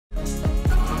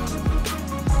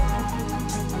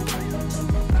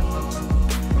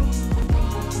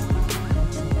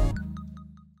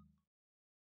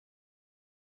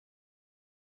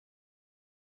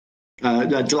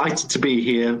Delighted to be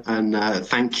here, and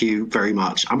thank you very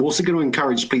much. I'm also going to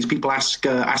encourage, please, people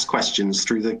ask questions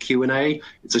through the Q&A.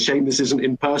 It's a shame this isn't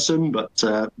in person, but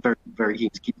very, very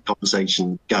keen to keep the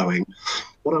conversation going.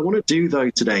 What I want to do, though,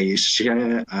 today is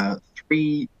share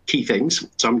three key things.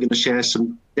 So I'm going to share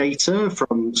some data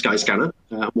from Skyscanner,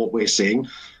 what we're seeing.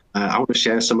 I want to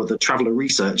share some of the traveller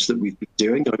research that we've been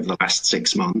doing over the last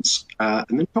 6 months,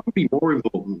 and then probably more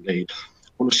importantly,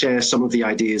 I want to share some of the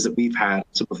ideas that we've had,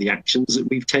 some of the actions that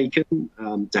we've taken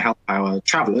to help our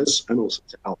travellers and also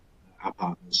to help our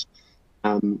partners.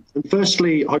 And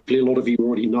firstly, hopefully a lot of you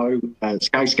already know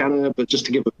Skyscanner, but just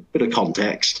to give a bit of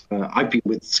context, I've been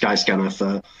with Skyscanner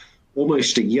for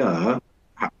almost a year.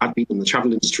 I've been in the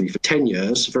travel industry for 10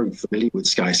 years, very familiar with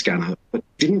Skyscanner, but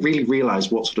didn't really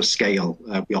realise what sort of scale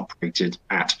we operated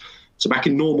at. So back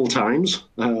in normal times,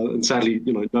 and sadly,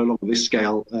 no longer this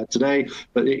scale today,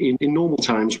 but in normal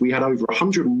times, we had over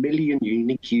 100 million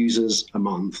unique users a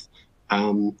month,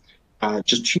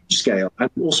 just huge scale, and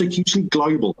also hugely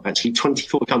global, actually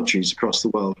 24 countries across the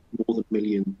world, more than a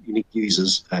million unique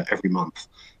users every month.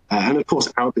 And of course,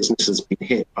 our business has been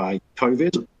hit by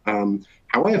COVID.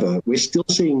 However, we're still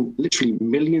seeing literally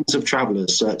millions of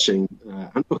travellers searching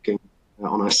and booking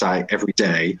on our site every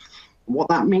day. What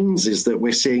that means is that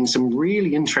we're seeing some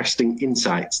really interesting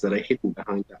insights that are hidden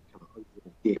behind that kind of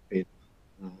overall dip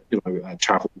in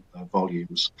travel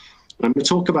volumes. And I'm going to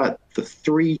talk about the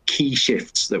three key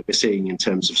shifts that we're seeing in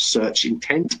terms of search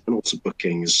intent and also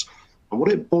bookings. And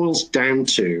what it boils down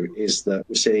to is that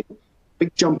we're seeing a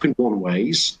big jump in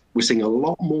one-ways. We're seeing a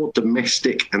lot more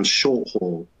domestic and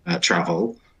short-haul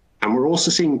travel. And we're also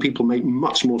seeing people make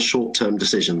much more short-term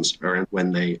decisions around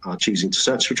when they are choosing to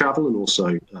search for travel and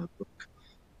also book.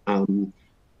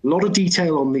 A lot of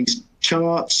detail on these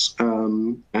charts,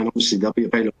 and obviously they'll be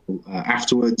available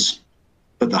afterwards.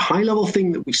 But the high-level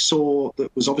thing that we saw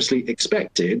that was obviously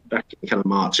expected back in kind of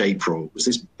March, April was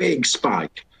this big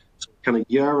spike, so kind of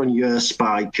year-on-year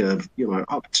spike of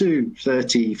up to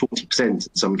 30, 40% in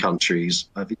some countries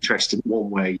of interest in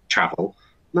one-way travel.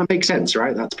 And that makes sense,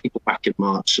 right? That's people back in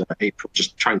March, April,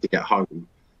 just trying to get home.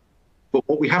 But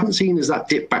what we haven't seen is that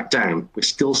dip back down. We're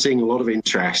still seeing a lot of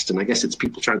interest, and I guess it's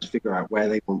people trying to figure out where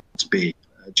they want to be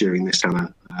during this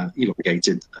kind of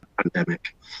elongated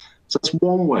pandemic. So that's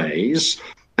one ways.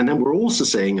 And then we're also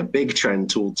seeing a big trend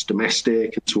towards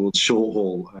domestic and towards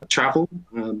short-haul travel.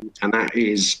 And that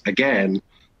is, again,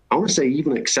 I want to say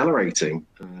even accelerating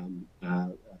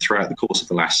throughout the course of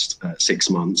the last 6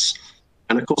 months.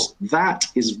 And of course, that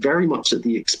is very much at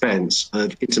the expense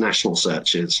of international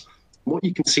searches. What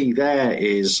you can see there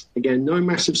is, again, no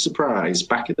massive surprise.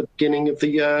 Back at the beginning of the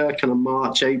year, kind of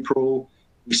March, April,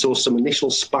 we saw some initial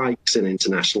spikes in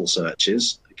international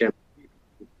searches, again,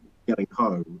 getting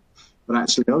home. But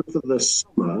actually over the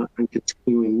summer and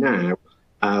continuing now,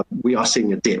 we are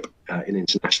seeing a dip in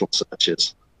international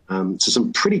searches. So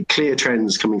some pretty clear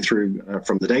trends coming through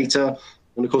from the data.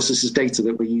 And of course, this is data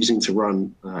that we're using to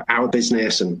run our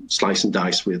business and slice and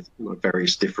dice with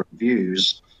various different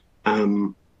views.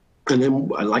 And then,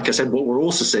 like I said, what we're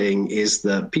also seeing is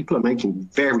that people are making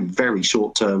very, very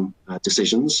short-term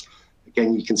decisions.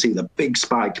 Again, you can see the big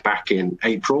spike back in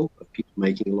April of people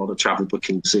making a lot of travel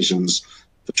booking decisions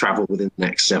for travel within the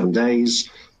next 7 days.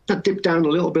 That dipped down a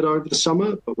little bit over the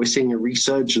summer, but we're seeing a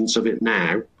resurgence of it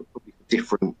now, but probably for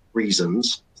different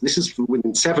reasons. This is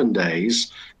within 7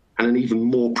 days, and an even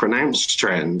more pronounced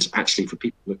trend actually for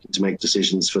people looking to make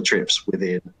decisions for trips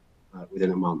within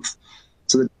a month.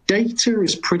 So the data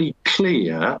is pretty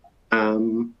clear.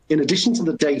 In addition to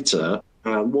the data,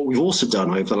 what we've also done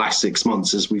over the last 6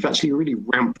 months is we've actually really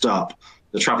ramped up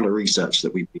the traveller research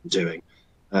that we've been doing.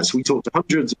 So we talk to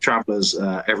hundreds of travellers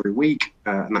every week,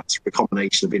 and that's through a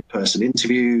combination of in-person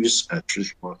interviews,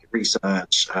 traditional market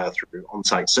research, through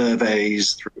on-site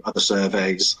surveys, through other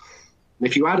surveys. And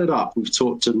if you add it up, we've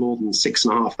talked to more than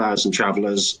 6,500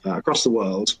 travellers across the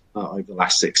world over the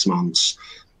last 6 months.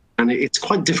 And it's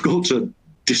quite difficult to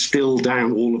distill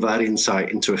down all of that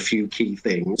insight into a few key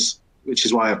things, which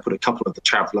is why I put a couple of the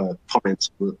traveller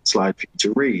comments on the slide for you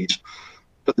to read.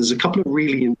 But there's a couple of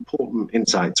really important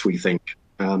insights, we think.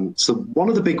 So one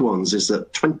of the big ones is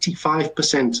that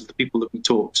 25% of the people that we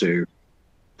talk to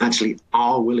actually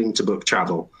are willing to book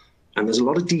travel. And there's a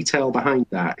lot of detail behind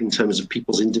that in terms of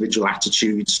people's individual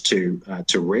attitudes to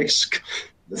risk.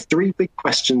 The three big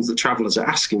questions that travellers are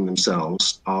asking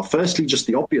themselves are firstly just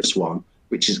the obvious one,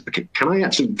 which is, okay, can I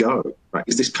actually go? Right?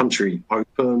 Is this country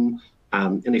open?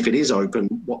 And if it is open,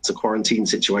 what's the quarantine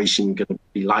situation going to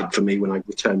be like for me when I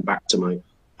return back to my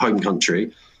home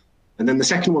country? And then the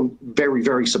second one, very,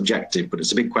 very subjective, but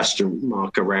it's a big question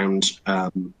mark around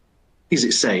is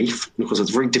it safe? And of course,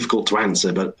 it's very difficult to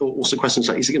answer, but also questions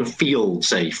like, is it going to feel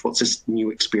safe? What's this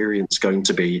new experience going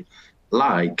to be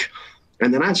like?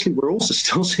 And then actually, we're also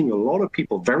still seeing a lot of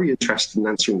people very interested in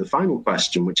answering the final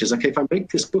question, which is, okay, if I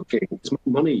make this booking, is my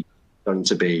money going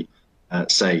to be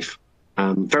safe?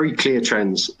 Very clear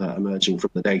trends emerging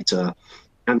from the data.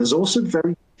 And there's also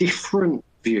very different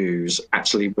views,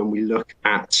 actually, when we look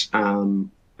at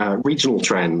regional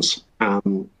trends.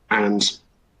 And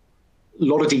a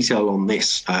lot of detail on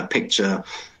this picture,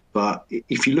 but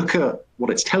if you look at what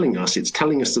it's telling us that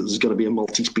there's going to be a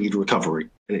multi-speed recovery.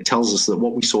 And it tells us that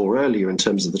what we saw earlier in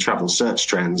terms of the travel search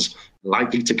trends are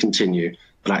likely to continue,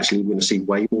 but actually we're going to see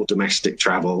way more domestic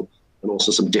travel and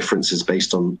also some differences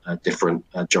based on different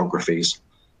geographies.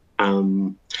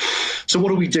 So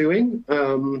what are we doing?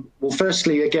 Well,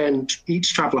 firstly, again,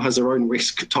 each traveller has their own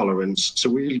risk tolerance. So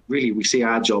really, we see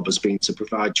our job as being to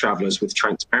provide travellers with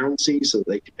transparency so that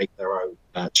they can make their own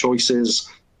choices.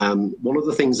 One of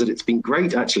the things that it's been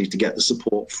great actually to get the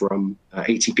support from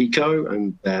ATPCO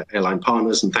and their airline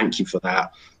partners, and thank you for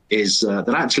that, is that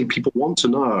actually people want to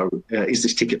know, is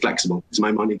this ticket flexible? Is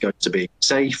my money going to be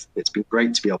safe? It's been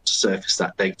great to be able to surface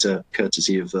that data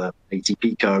courtesy of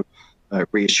ATPCO.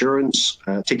 Reassurance,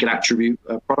 ticket attribute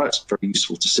products, very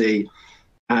useful to see.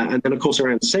 And then, of course,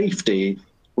 around safety,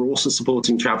 we're also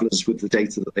supporting travellers with the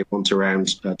data that they want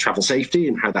around travel safety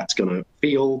and how that's going to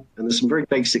feel. And there's some very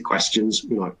basic questions,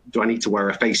 you know, do I need to wear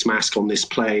a face mask on this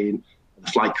plane? Are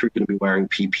the flight crew going to be wearing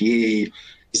PPE?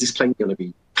 Is this plane going to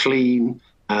be clean?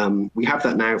 We have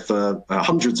that now for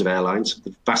hundreds of airlines,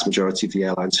 the vast majority of the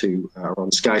airlines who are on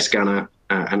Skyscanner,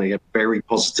 and they get very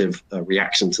positive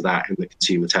reaction to that in the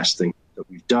consumer testing that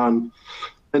we've done.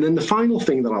 And then the final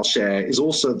thing that I'll share is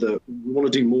also that we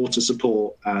want to do more to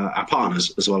support our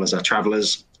partners as well as our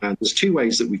travellers. And there's two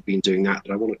ways that we've been doing that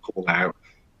I want to call out.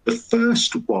 The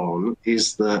first one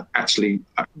is that actually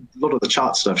a lot of the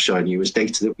charts that I've shown you is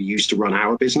data that we use to run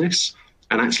our business.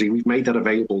 And actually, we've made that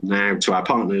available now to our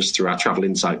partners through our Travel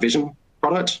Insight Vision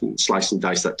product, and slice and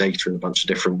dice that data in a bunch of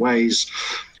different ways.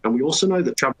 And we also know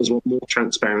that travellers want more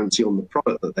transparency on the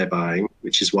product that they're buying,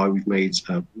 which is why we've made,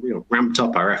 ramped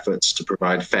up our efforts to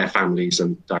provide fair families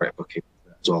and direct booking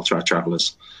as well to our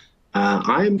travellers.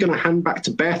 I am going to hand back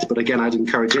to Beth, but again, I'd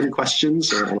encourage any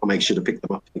questions, and I'll make sure to pick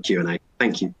them up in the Q&A.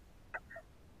 Thank you.